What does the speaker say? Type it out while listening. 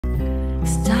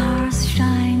Stars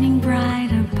shining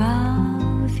bright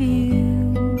above you.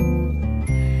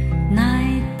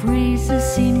 Night breezes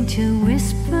seem to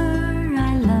whisper,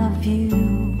 I love you.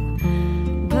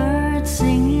 Birds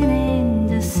singing in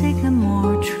the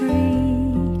sycamore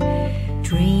tree.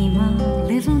 Dream a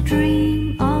little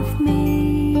dream of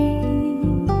me.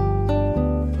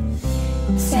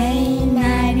 Say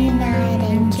nighty-night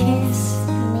and kiss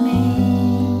me.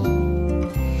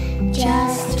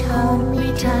 Just hold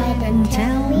me tight and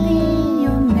tell me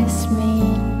you'll miss me.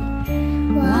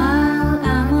 While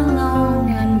I'm alone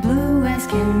and blue as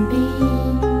can be.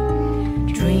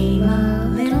 Dream a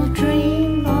little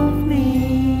dream of me.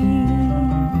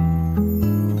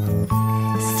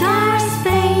 Stars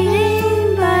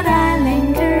fading, but I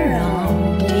linger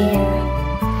on, dear.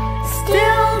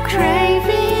 Still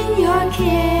craving your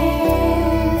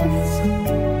kiss.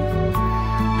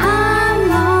 I'm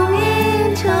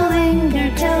longing to linger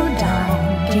till dawn,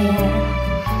 dear.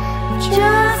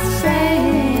 Just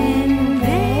saying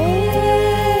this.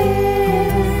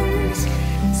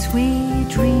 Sweet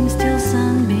dreams till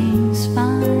sunbeams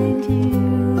find you.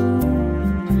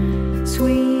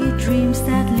 Sweet dreams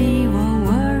that leave a